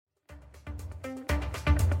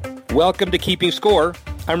Welcome to Keeping Score.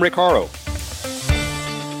 I'm Rick Horrow.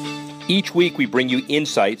 Each week we bring you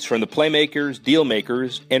insights from the playmakers, deal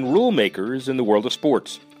makers, and rule makers in the world of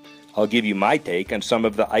sports. I'll give you my take on some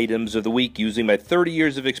of the items of the week using my 30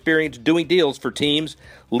 years of experience doing deals for teams,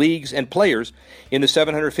 leagues, and players in the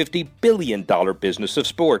 $750 billion business of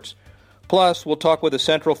sports. Plus, we'll talk with a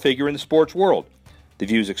central figure in the sports world. The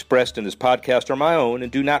views expressed in this podcast are my own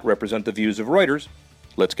and do not represent the views of Reuters.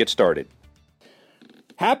 Let's get started.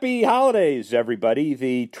 Happy holidays, everybody.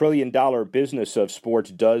 The trillion-dollar business of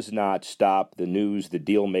sports does not stop. The news, the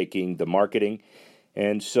deal-making, the marketing.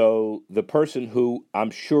 And so the person who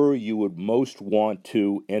I'm sure you would most want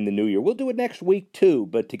to end the new year, we'll do it next week too,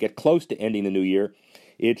 but to get close to ending the new year,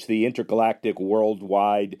 it's the intergalactic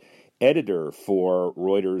worldwide editor for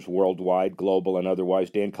Reuters Worldwide, Global, and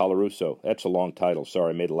Otherwise, Dan Colarusso. That's a long title.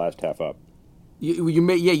 Sorry, I made the last half up. You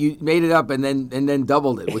made it up and then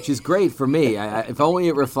doubled it, which is great for me. If only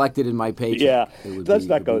it reflected in my paycheck. Yeah, let's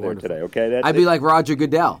not go there today, okay? I'd be like Roger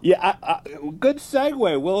Goodell. Yeah, good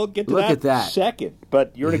segue. We'll get to that second.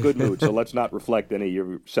 But you're in a good mood, so let's not reflect any of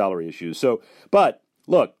your salary issues. But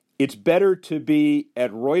look, it's better to be at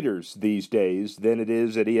Reuters these days than it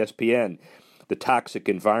is at ESPN. The toxic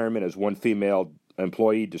environment, as one female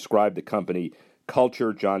employee described the company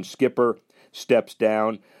culture. John Skipper steps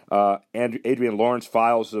down. Adrienne Lawrence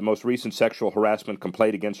files the most recent sexual harassment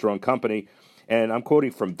complaint against her own company. And I'm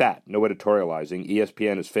quoting from that, no editorializing.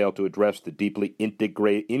 ESPN has failed to address the deeply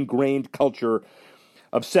ingrained culture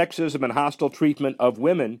of sexism and hostile treatment of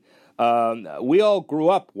women. We all grew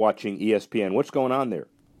up watching ESPN. What's going on there?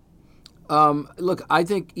 Look, I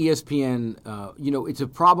think ESPN, it's a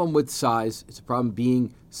problem with size. It's a problem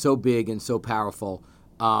being so big and so powerful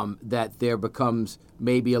that there becomes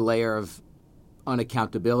maybe a layer of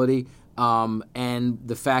unaccountability, and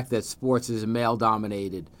the fact that sports is a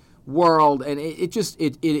male-dominated world, and it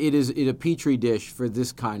is a petri dish for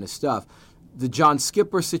this kind of stuff. The John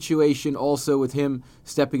Skipper situation, also with him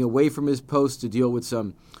stepping away from his post to deal with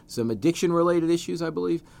some addiction-related issues, I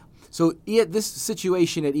believe. So this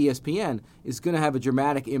situation at ESPN is going to have a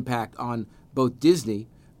dramatic impact on both Disney,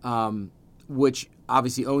 which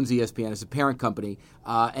obviously owns ESPN as a parent company,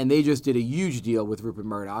 and they just did a huge deal with Rupert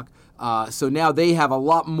Murdoch. So now they have a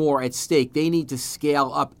lot more at stake. They need to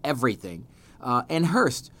scale up everything. And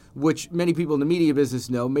Hearst, which many people in the media business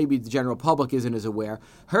know, maybe the general public isn't as aware,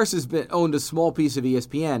 Hearst has owned a small piece of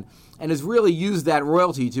ESPN and has really used that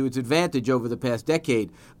royalty to its advantage over the past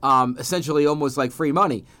decade, essentially almost like free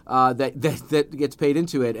money that gets paid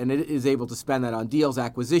into it, and it is able to spend that on deals,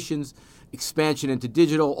 acquisitions, expansion into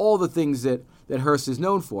digital, all the things that Hearst is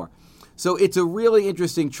known for. So it's a really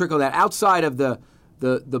interesting trickle down outside of the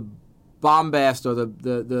bombast or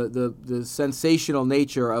the sensational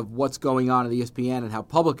nature of what's going on at ESPN and how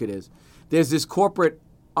public it is. There's this corporate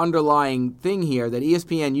underlying thing here that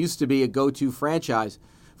ESPN used to be a go-to franchise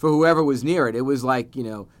for whoever was near it. It was like,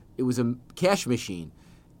 it was a cash machine.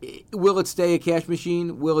 Will it stay a cash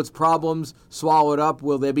machine? Will its problems swallow it up?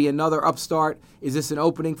 Will there be another upstart? Is this an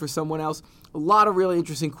opening for someone else? A lot of really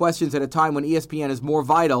interesting questions at a time when ESPN is more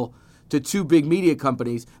vital to two big media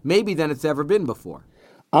companies, maybe than it's ever been before.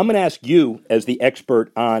 I'm going to ask you, as the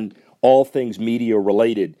expert on all things media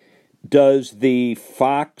related, does the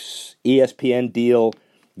Fox ESPN deal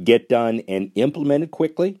get done and implemented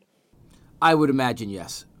quickly? I would imagine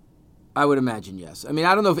yes. I mean,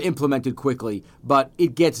 I don't know if implemented quickly, but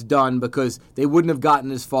it gets done because they wouldn't have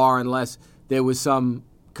gotten as far unless there was some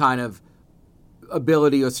kind of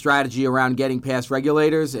ability or strategy around getting past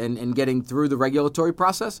regulators and getting through the regulatory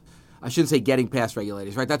process. I shouldn't say getting past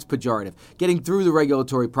regulators, right? That's pejorative. Getting through the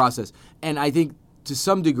regulatory process. And I think to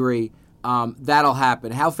some degree that'll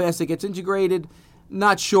happen. How fast it gets integrated,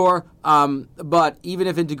 not sure. But even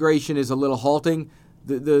if integration is a little halting,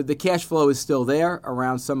 the cash flow is still there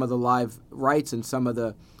around some of the live rights and some of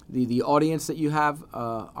the audience that you have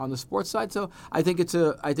on the sports side. So I think it's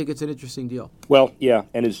an interesting deal. Well, yeah,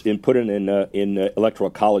 and is put in electoral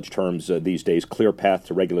college terms these days, clear path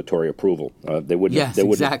to regulatory approval. They wouldn't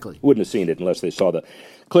have seen it unless they saw the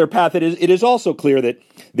clear path. It is also clear that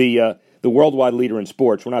the worldwide leader in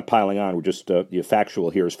sports. We're not piling on. We're just factual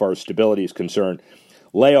here as far as stability is concerned.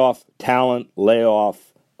 Layoff talent,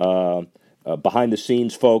 layoff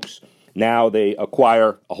behind-the-scenes folks. Now they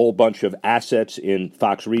acquire a whole bunch of assets in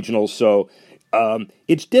Fox Regional. So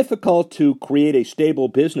it's difficult to create a stable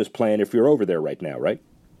business plan if you're over there right now, right?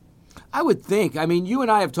 I would think. I mean, you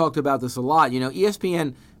and I have talked about this a lot.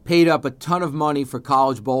 ESPN paid up a ton of money for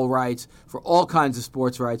college bowl rights, for all kinds of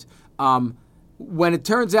sports rights. When it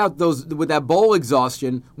turns out with that bowl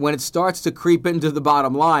exhaustion, when it starts to creep into the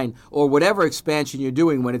bottom line or whatever expansion you're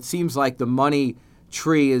doing, when it seems like the money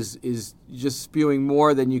tree is just spewing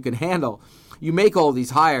more than you can handle, you make all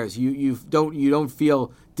these hires. You don't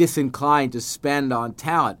feel disinclined to spend on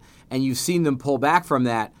talent, and you've seen them pull back from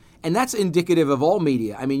that. And that's indicative of all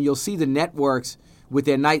media. I mean, you'll see the networks with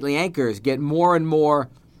their nightly anchors get more and more,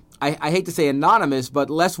 I hate to say anonymous,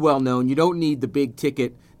 but less well-known. You don't need the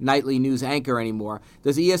big-ticket nightly news anchor anymore.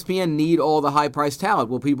 Does ESPN need all the high-priced talent?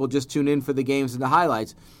 Will people just tune in for the games and the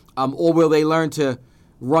highlights? Or will they learn to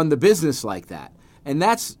run the business like that? And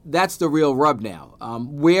that's the real rub now.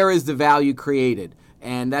 Where is the value created?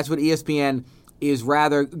 And that's what ESPN is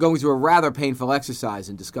going through a rather painful exercise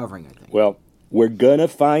in discovering, I think. Well, we're going to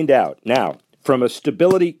find out. Now, from a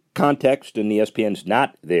stability context, and ESPN's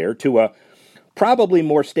not there, to a probably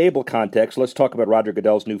more stable context, let's talk about Roger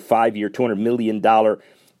Goodell's new 5-year, $200 million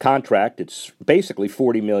contract. It's basically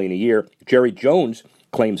 $40 million a year. Jerry Jones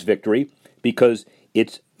claims victory because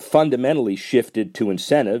it's fundamentally shifted to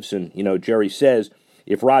incentives. And, Jerry says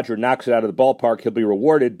if Roger knocks it out of the ballpark, he'll be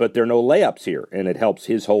rewarded, but there are no layups here. And it helps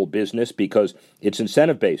his whole business because it's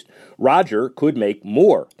incentive-based. Roger could make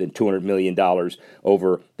more than $200 million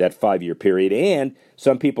over that 5-year period. And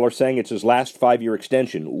some people are saying it's his last 5-year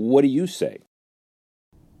extension. What do you say?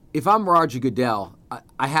 If I'm Roger Goodell,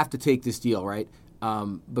 I have to take this deal, right?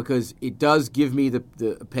 Because it does give me the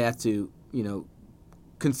path to,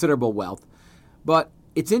 considerable wealth. But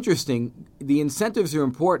it's interesting. The incentives are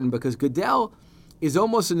important because Goodell is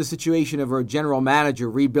almost in the situation of a general manager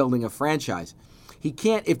rebuilding a franchise. He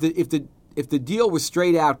can't, if the deal was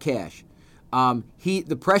straight out cash,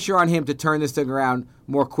 the pressure on him to turn this thing around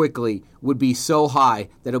more quickly would be so high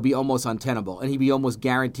that it'll be almost untenable, and he'd be almost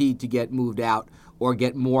guaranteed to get moved out or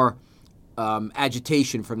get more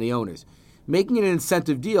agitation from the owners. Making it an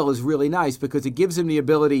incentive deal is really nice because it gives him the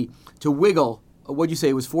ability to wiggle. What'd you say?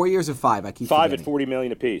 It was 4 years or 5? I keep Five forgetting. at $40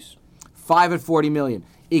 million apiece. 5 at $40 million.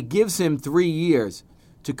 It gives him 3 years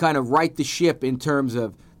to kind of right the ship in terms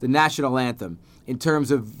of the national anthem, in terms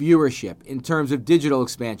of viewership, in terms of digital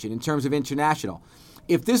expansion, in terms of international.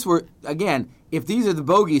 If these are the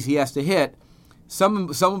bogeys he has to hit, some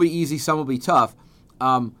will be easy, some will be tough.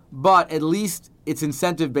 But at least it's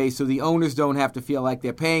incentive-based, so the owners don't have to feel like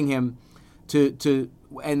they're paying him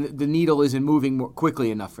and the needle isn't moving more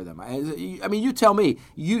quickly enough for them. I mean, you tell me.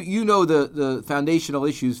 You know the foundational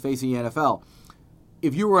issues facing the NFL.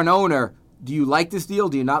 If you were an owner, do you like this deal?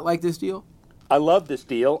 Do you not like this deal? I love this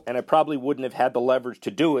deal, and I probably wouldn't have had the leverage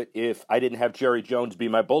to do it if I didn't have Jerry Jones be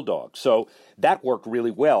my bulldog. So that worked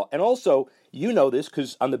really well. And also, you know this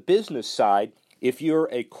because on the business side, if you're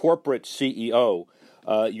a corporate CEO,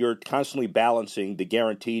 you're constantly balancing the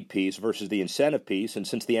guaranteed piece versus the incentive piece. And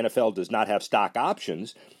since the NFL does not have stock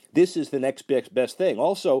options, this is the next best thing.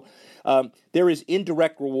 Also, there is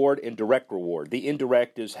indirect reward and direct reward. The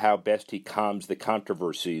indirect is how best he calms the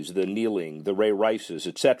controversies, the kneeling, the Ray Rices,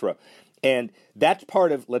 etc. And that's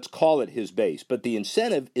part of, let's call it his base. But the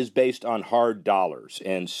incentive is based on hard dollars.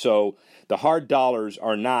 And so the hard dollars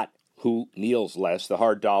are not who kneels less. The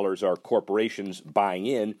hard dollars are corporations buying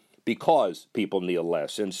in because people kneel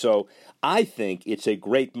less. And so I think it's a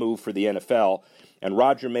great move for the NFL. And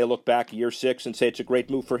Roger may look back year 6 and say it's a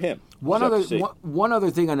great move for him. One other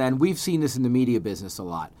thing on that, and we've seen this in the media business a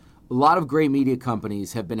lot. A lot of great media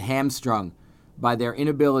companies have been hamstrung by their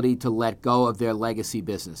inability to let go of their legacy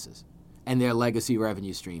businesses and their legacy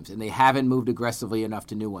revenue streams, and they haven't moved aggressively enough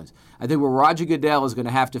to new ones. I think what Roger Goodell is going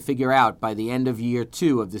to have to figure out by the end of year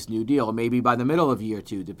 2 of this new deal, or maybe by the middle of year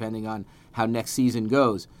 2, depending on how next season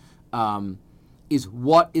goes, is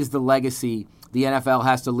what is the legacy the NFL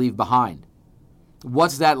has to leave behind.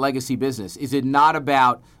 What's that legacy business? Is it not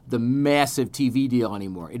about the massive TV deal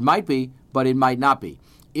anymore? It might be, but it might not be.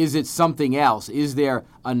 Is it something else? Is there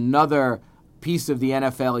another piece of the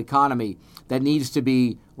NFL economy that needs to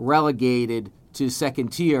be relegated to second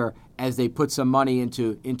tier as they put some money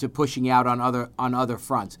into pushing out on other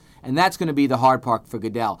fronts? And that's going to be the hard part for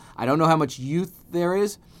Goodell. I don't know how much youth there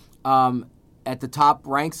is at the top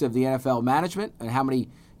ranks of the NFL management and how many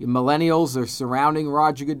millennials are surrounding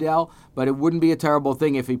Roger Goodell, but it wouldn't be a terrible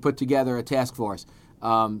thing if he put together a task force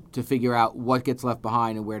to figure out what gets left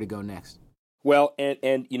behind and where to go next. Well,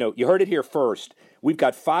 and you heard it here first. We've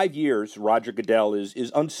got 5 years. Roger Goodell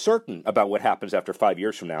is uncertain about what happens after 5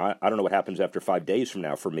 years from now. I don't know what happens after 5 days from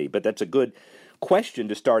now for me, but that's a good question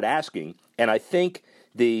to start asking. And I think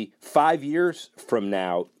the 5 years from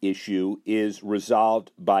now issue is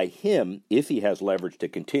resolved by him, if he has leverage to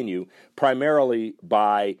continue, primarily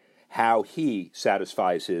by how he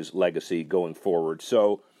satisfies his legacy going forward.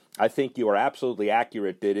 So I think you are absolutely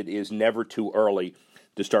accurate that it is never too early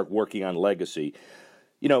to start working on legacy.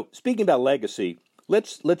 Speaking about legacy,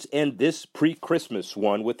 let's end this pre-Christmas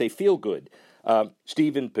one with a feel-good.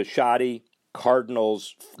 Stephen Piscotty,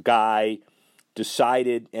 Cardinals guy,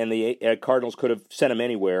 decided, and the Cardinals could have sent him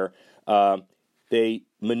anywhere. They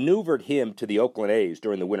maneuvered him to the Oakland A's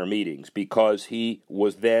during the winter meetings because he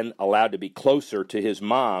was then allowed to be closer to his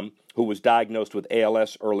mom, who was diagnosed with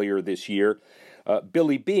ALS earlier this year.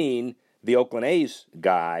 Billy Beane, the Oakland A's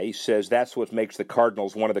guy, says that's what makes the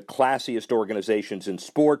Cardinals one of the classiest organizations in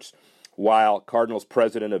sports, while Cardinals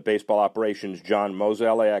president of baseball operations John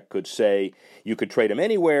Mozeliak could say you could trade him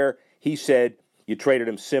anywhere. He said you traded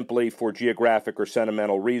him simply for geographic or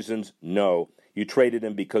sentimental reasons. No, you traded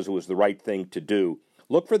him because it was the right thing to do.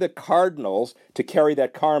 Look for the Cardinals to carry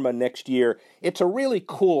that karma next year. It's a really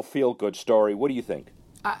cool feel-good story. What do you think?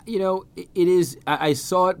 It is. I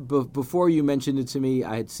saw it before you mentioned it to me.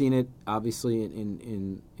 I had seen it, obviously,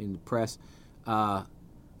 in the press.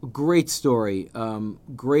 Great story.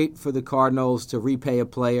 Great for the Cardinals to repay a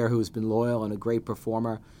player who's been loyal and a great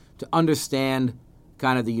performer, to understand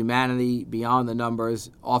kind of the humanity beyond the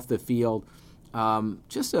numbers off the field.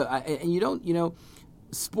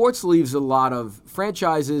 Sports leaves a lot of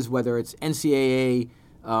franchises, whether it's NCAA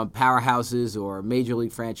powerhouses or major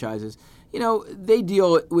league franchises. They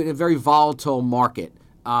deal with a very volatile market,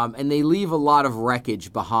 and they leave a lot of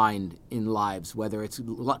wreckage behind in lives, whether it's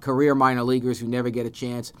career minor leaguers who never get a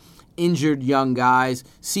chance, injured young guys,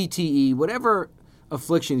 CTE, whatever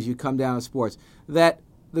afflictions you come down in sports, that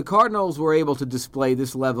the Cardinals were able to display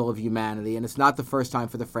this level of humanity, and it's not the first time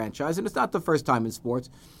for the franchise, and it's not the first time in sports.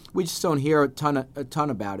 We just don't hear a ton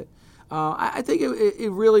about it. I think it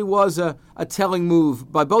really was a telling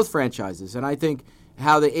move by both franchises, and I think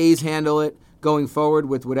how the A's handle it going forward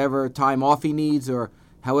with whatever time off he needs, or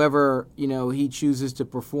however he chooses to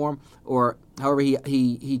perform, or however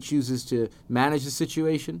he chooses to manage the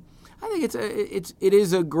situation. I think it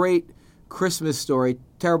is a great Christmas story.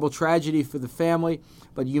 Terrible tragedy for the family,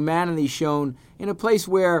 but humanity shown in a place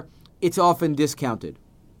where it's often discounted.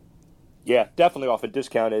 Yeah, definitely often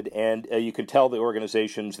discounted, and you can tell the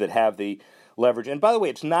organizations that have the leverage. And by the way,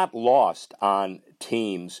 it's not lost on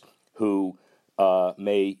teams who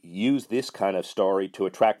may use this kind of story to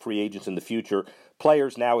attract free agents in the future.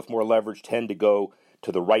 Players now with more leverage tend to go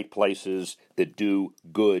to the right places that do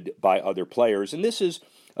good by other players, and this is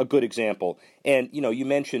a good example. And, you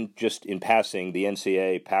mentioned just in passing the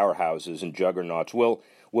NCAA powerhouses and juggernauts.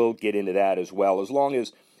 We'll get into that as well as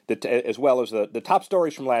the top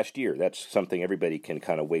stories from last year. That's something everybody can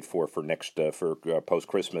kind of wait for next for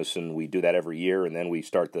post-Christmas, and we do that every year, and then we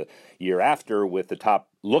start the year after with the top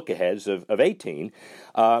look-aheads of 18.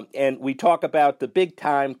 And we talk about the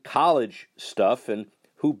big-time college stuff, and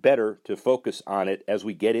who better to focus on it as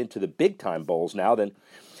we get into the big-time bowls now than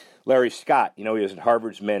Larry Scott. He was at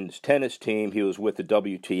Harvard's men's tennis team. He was with the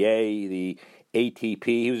WTA, the ATP.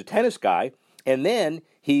 He was a tennis guy, and then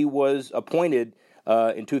he was appointed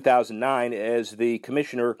in 2009 as the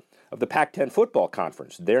commissioner of the Pac-10 football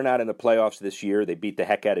conference. They're not in the playoffs this year. They beat the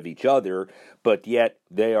heck out of each other, but yet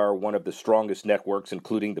they are one of the strongest networks,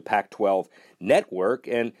 including the Pac-12 network.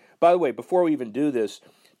 And by the way, before we even do this,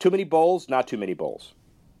 too many bowls, not too many bowls.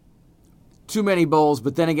 Too many bowls,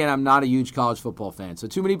 but then again, I'm not a huge college football fan. So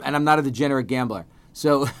too many, and I'm not a degenerate gambler.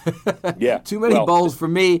 So yeah, too many bowls for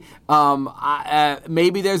me.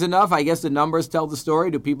 Maybe there's enough. I guess the numbers tell the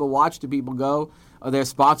story. Do people watch? Do people go? Are there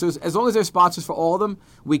sponsors? As long as they're sponsors for all of them,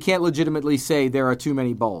 we can't legitimately say there are too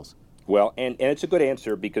many bowls. Well, and it's a good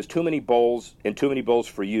answer, because too many bowls and too many bowls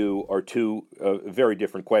for you are two very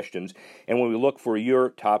different questions. And when we look for your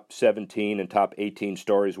top 17 and top 18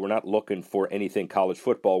 stories, we're not looking for anything college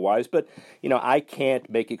football-wise. But, I can't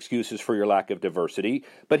make excuses for your lack of diversity.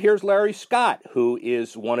 But here's Larry Scott, who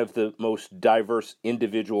is one of the most diverse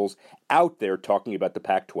individuals out there talking about the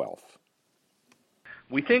Pac-12.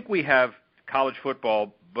 We think we have college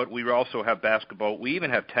football, but we also have basketball. We even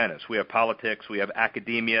have tennis. We have politics. We have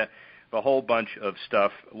academia. A whole bunch of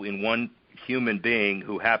stuff in one human being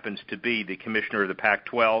who happens to be the commissioner of the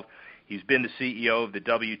Pac-12. He's been the CEO of the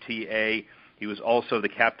WTA. He was also the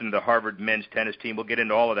captain of the Harvard men's tennis team. We'll get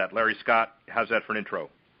into all of that. Larry Scott, how's that for an intro?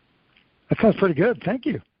 That sounds pretty good. Thank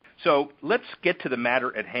you. So let's get to the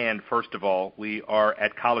matter at hand. First of all, we are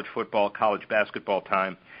at college football, college basketball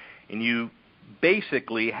time, and you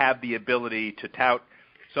basically have the ability to tout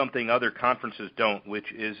something other conferences don't,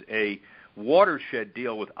 which is a watershed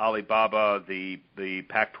deal with Alibaba, the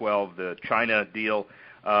Pac-12, the China deal,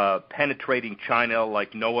 penetrating China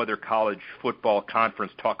like no other college football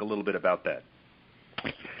conference. Talk a little bit about that.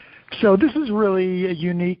 So this is really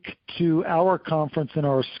unique to our conference and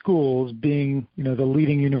our schools being, the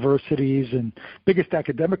leading universities and biggest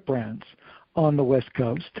academic brands on the West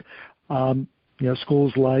Coast.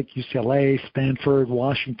 schools like UCLA, Stanford,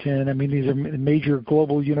 Washington. I mean, these are major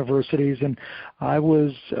global universities, and I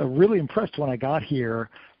was really impressed when I got here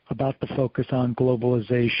about the focus on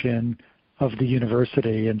globalization of the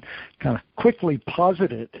university, and kind of quickly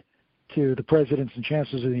posited to the presidents and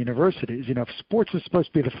chancellors of the universities. If sports is supposed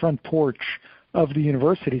to be the front porch of the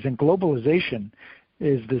universities, and globalization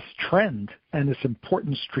is this trend and this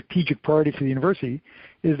important strategic priority for the university,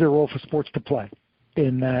 is there a role for sports to play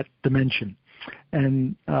in that dimension?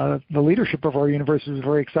 And the leadership of our university was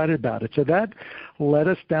very excited about it. So that led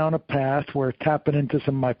us down a path where, tapping into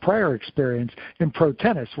some of my prior experience in pro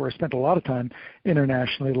tennis, where I spent a lot of time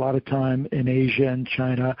internationally, a lot of time in Asia and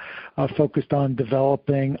China, focused on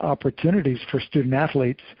developing opportunities for student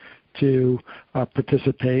athletes to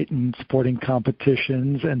participate in sporting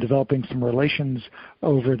competitions and developing some relations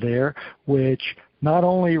over there, which not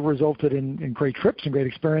only resulted in great trips and great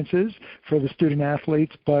experiences for the student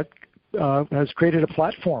athletes, but has created a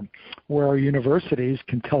platform where our universities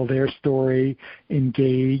can tell their story,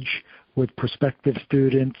 engage with prospective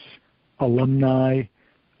students, alumni,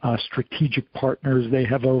 strategic partners they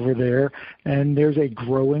have over there, and there's a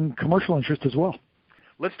growing commercial interest as well.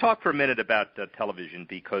 Let's talk for a minute about television,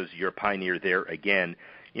 because you're a pioneer there again.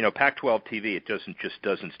 Pac-12 TV, it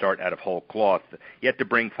doesn't start out of whole cloth. You had to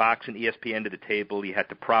bring Fox and ESPN to the table. You had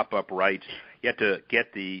to prop up rights. You had to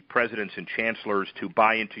get the presidents and chancellors to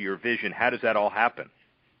buy into your vision. How does that all happen?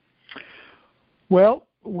 Well,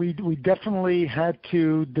 we definitely had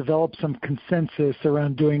to develop some consensus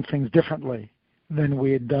around doing things differently than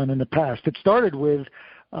we had done in the past. It started with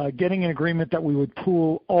getting an agreement that we would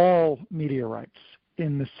pool all media rights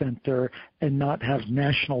in the center and not have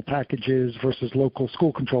national packages versus local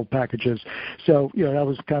school-controlled packages. So, that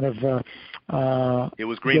was kind of... it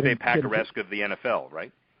was Green Bay Packer-esque of the NFL,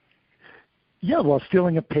 right? Yeah, well,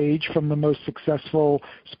 stealing a page from the most successful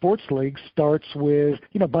sports league starts with,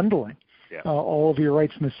 bundling. Yeah. All of your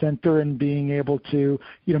rights in the center and being able to,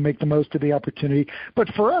 make the most of the opportunity. But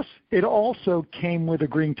for us, it also came with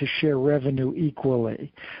agreeing to share revenue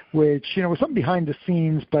equally, which, was something behind the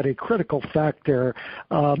scenes, but a critical factor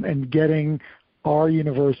in getting our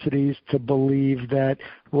universities to believe that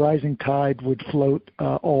rising tide would float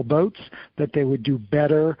all boats, that they would do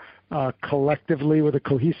better collectively with a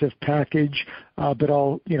cohesive package, but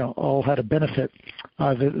all had a benefit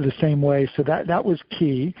the same way. So that was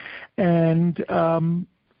key. And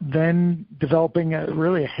then developing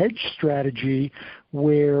a hedge strategy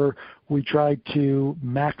where we tried to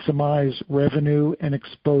maximize revenue and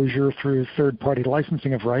exposure through third-party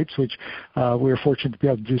licensing of rights, which we were fortunate to be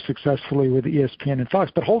able to do successfully with ESPN and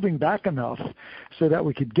Fox, but holding back enough so that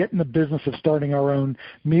we could get in the business of starting our own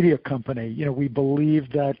media company. We believe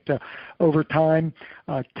that over time,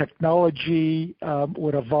 technology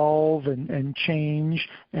would evolve and change,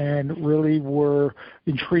 and really were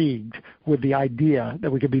intrigued with the idea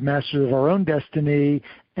that we could be masters of our own destiny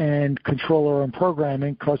and control our own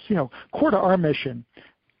programming, because, core to our mission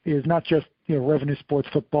is not just, revenue sports,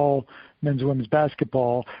 football, men's and women's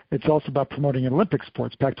basketball. It's also about promoting Olympic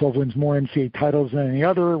sports. Pac-12 wins more NCAA titles than any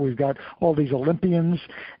other. We've got all these Olympians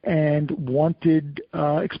and wanted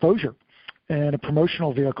exposure and a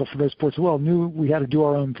promotional vehicle for those sports as well. Knew we had to do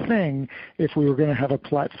our own thing if we were going to have a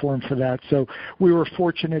platform for that. So we were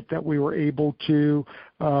fortunate that we were able to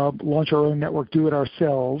launch our own network, do it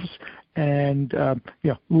ourselves. And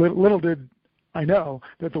little did I know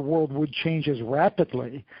that the world would change as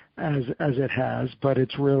rapidly as it has, but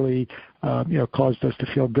it's really caused us to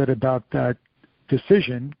feel good about that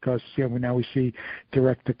decision, because now we see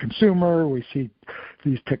direct to consumer, we see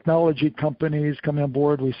these technology companies coming on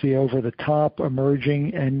board, we see over the top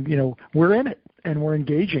emerging, and we're in it and we're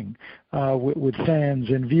engaging with fans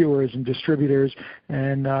and viewers and distributors,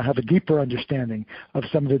 and have a deeper understanding of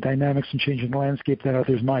some of the dynamics and changing landscape that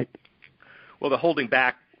others might. Well, the holding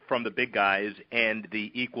back from the big guys and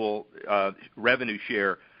the equal revenue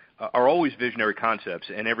share are always visionary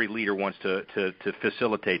concepts, and every leader wants to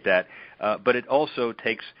facilitate that. But it also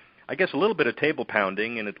takes, I guess, a little bit of table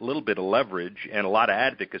pounding and a little bit of leverage and a lot of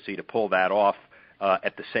advocacy to pull that off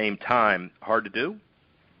at the same time. Hard to do?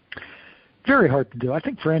 Very hard to do. I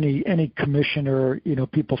think for any commissioner,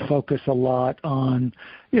 people focus a lot on,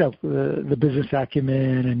 the business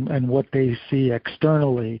acumen and what they see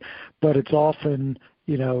externally, but it's often,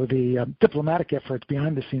 the diplomatic efforts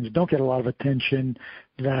behind the scenes don't get a lot of attention.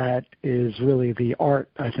 That is really the art,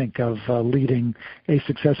 I think, of leading a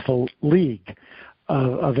successful league.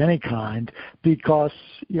 of any kind, because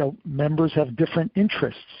members have different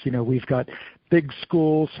interests. We've got big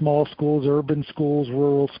schools, small schools, urban schools,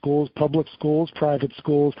 rural schools, public schools, private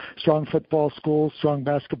schools, strong football schools, strong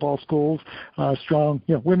basketball schools, strong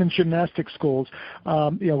women's gymnastics schools,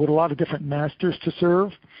 with a lot of different masters to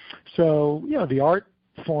serve. So the art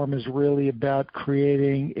form is really about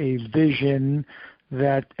creating a vision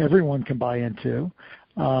that everyone can buy into,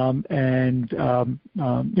 and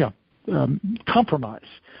compromise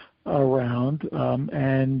around,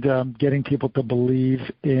 and getting people to believe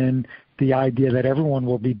in the idea that everyone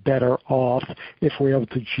will be better off if we're able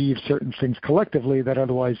to achieve certain things collectively that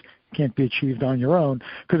otherwise can't be achieved on your own.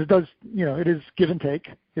 Because it is give and take.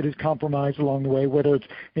 It is compromise along the way, whether it's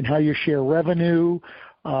in how you share revenue,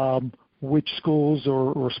 which schools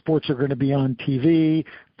or sports are going to be on TV,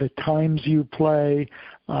 the times you play.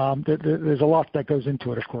 There's a lot that goes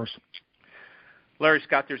into it, of course. Larry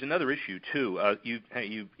Scott, there's another issue too.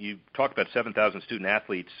 You talked about 7,000 student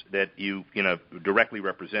athletes that you directly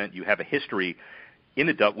represent. You have a history with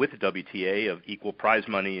the WTA of equal prize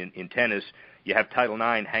money in tennis. You have Title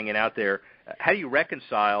IX hanging out there. How do you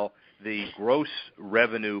reconcile the gross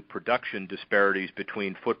revenue production disparities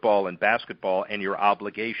between football and basketball and your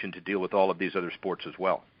obligation to deal with all of these other sports as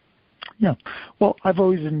well? Yeah, well, I've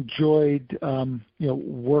always enjoyed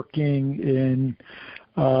working in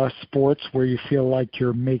sports where you feel like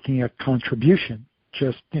you're making a contribution,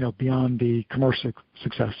 just beyond the commercial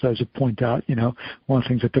success. As you point out, one of the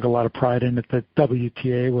things I took a lot of pride in at the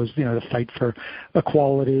WTA was the fight for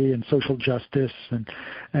equality and social justice,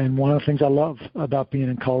 and one of the things I love about being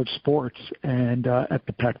in college sports and at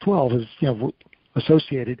the Pac-12 is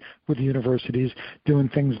associated with the universities doing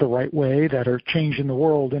things the right way that are changing the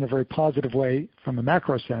world in a very positive way from a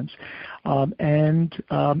macro sense. And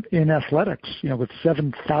in athletics, with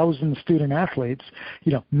 7,000 student athletes,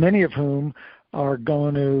 many of whom are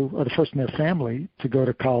the first in their family to go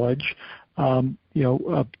to college, about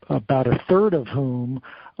a third of whom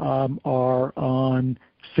are on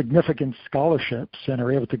significant scholarships and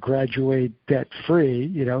are able to graduate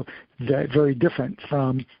debt-free, very different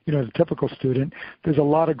from, the typical student. There's a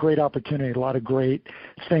lot of great opportunity, a lot of great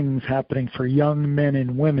things happening for young men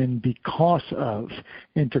and women because of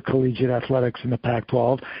intercollegiate athletics in the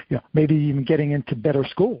Pac-12, maybe even getting into better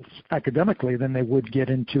schools academically than they would get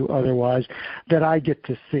into otherwise, that I get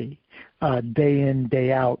to see day in,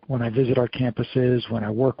 day out when I visit our campuses, when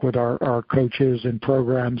I work with our coaches and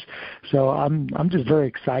programs. So I'm just very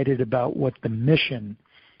excited about what the mission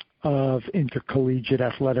of intercollegiate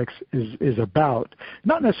athletics is about.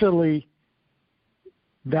 Not necessarily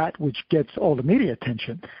that which gets all the media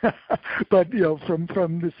attention, but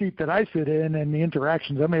from the seat that I sit in and the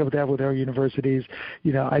interactions I'm able to have with our universities,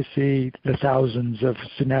 I see the thousands of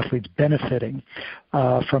student athletes benefiting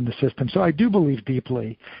from the system. So I do believe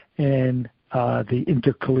deeply in the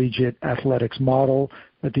intercollegiate athletics model,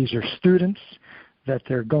 that these are students, that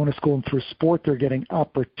they're going to school, and through sport they're getting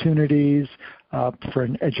opportunities for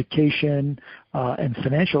an education and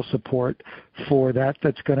financial support for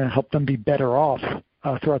that's going to help them be better off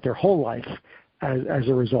throughout their whole life as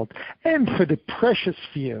a result. And for the precious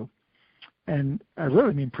few, and I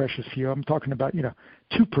really mean precious few, I'm talking about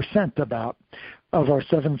 2% about of our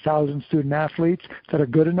 7,000 student athletes that are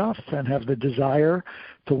good enough and have the desire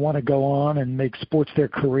to want to go on and make sports their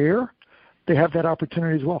career, they have that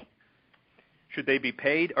opportunity as well. Should they be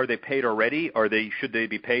paid? Are they paid already? Should they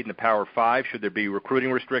be paid in the Power Five? Should there be recruiting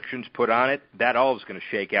restrictions put on it? That all is going to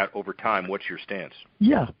shake out over time. What's your stance?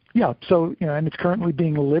 Yeah. So, and it's currently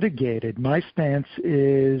being litigated. My stance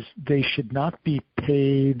is they should not be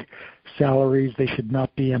paid salaries. They should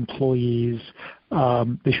not be employees.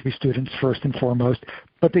 They should be students first and foremost,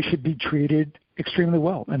 but they should be treated extremely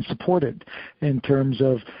well and supported in terms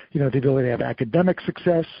of, the ability to have academic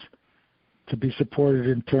success, to be supported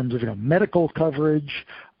in terms of medical coverage,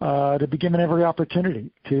 to be given every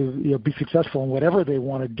opportunity to be successful in whatever they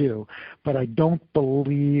want to do. But I don't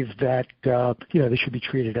believe that they should be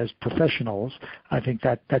treated as professionals. I think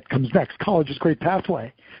that comes next. College is a great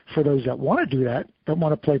pathway for those that want to do that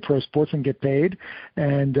want to play pro sports and get paid,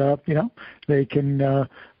 and they can,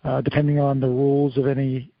 depending on the rules of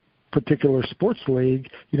any particular sports league,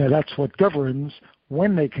 that's what governs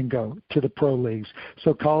when they can go to the pro leagues.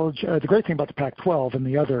 So college, the great thing about the Pac-12 and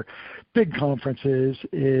the other big conferences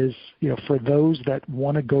is, for those that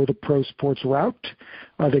want to go the pro sports route,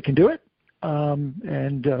 they can do it,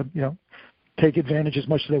 and take advantage as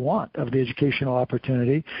much as they want of the educational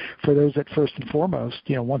opportunity. For those that first and foremost,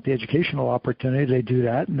 want the educational opportunity, they do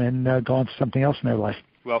that and then go on to something else in their life.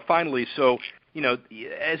 Well, finally, so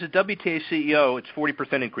as a WTA CEO, it's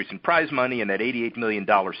 40% increase in prize money and that $88 million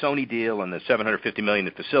Sony deal and the $750 million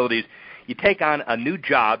in facilities. You take on a new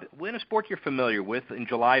job in a sport you're familiar with in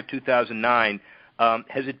July of 2009.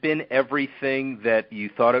 Has it been everything that you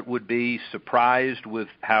thought it would be? Surprised with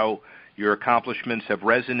how your accomplishments have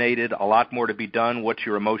resonated? A lot more to be done. What's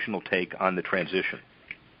your emotional take on the transition?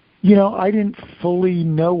 I didn't fully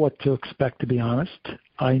know what to expect, to be honest.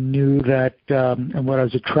 I knew that, and what I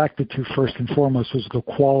was attracted to first and foremost was the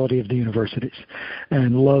quality of the universities,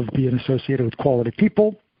 and loved being associated with quality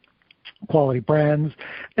people, quality brands,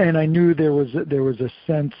 and I knew there was a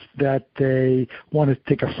sense that they wanted to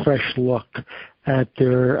take a fresh look at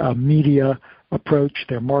their media approach,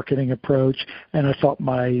 their marketing approach, and I thought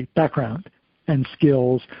my background and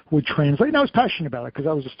skills would translate. And I was passionate about it because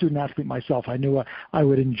I was a student athlete myself. I knew I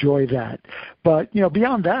would enjoy that. But,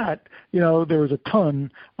 beyond that, there was a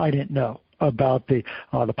ton I didn't know about the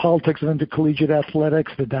politics of intercollegiate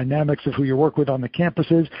athletics, the dynamics of who you work with on the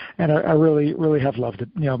campuses, and I really, really have loved it.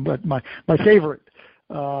 But my favorite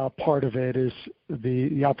part of it is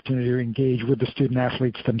the opportunity to engage with the student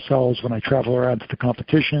athletes themselves when I travel around to the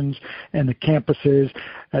competitions and the campuses.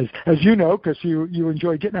 As you know, because you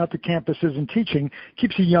enjoy getting out to campuses and teaching,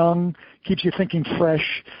 keeps you young, keeps you thinking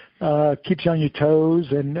fresh, keeps you on your toes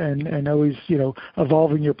and always,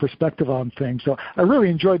 evolving your perspective on things. So I really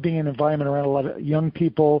enjoy being in an environment around a lot of young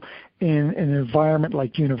people in an environment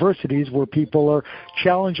like universities where people are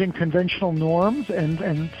challenging conventional norms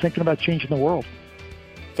and thinking about changing the world.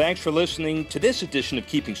 Thanks for listening to this edition of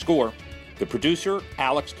Keeping Score. The producer,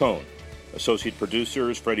 Alex Cohn. Associate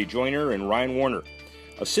producers, Freddie Joyner and Ryan Warner.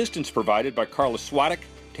 Assistance provided by Carla Swadek,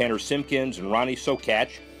 Tanner Simpkins, and Ronnie Sokach.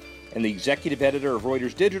 And the executive editor of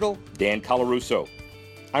Reuters Digital, Dan Colarusso.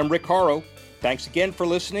 I'm Rick Horrow. Thanks again for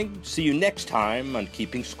listening. See you next time on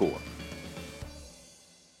Keeping Score.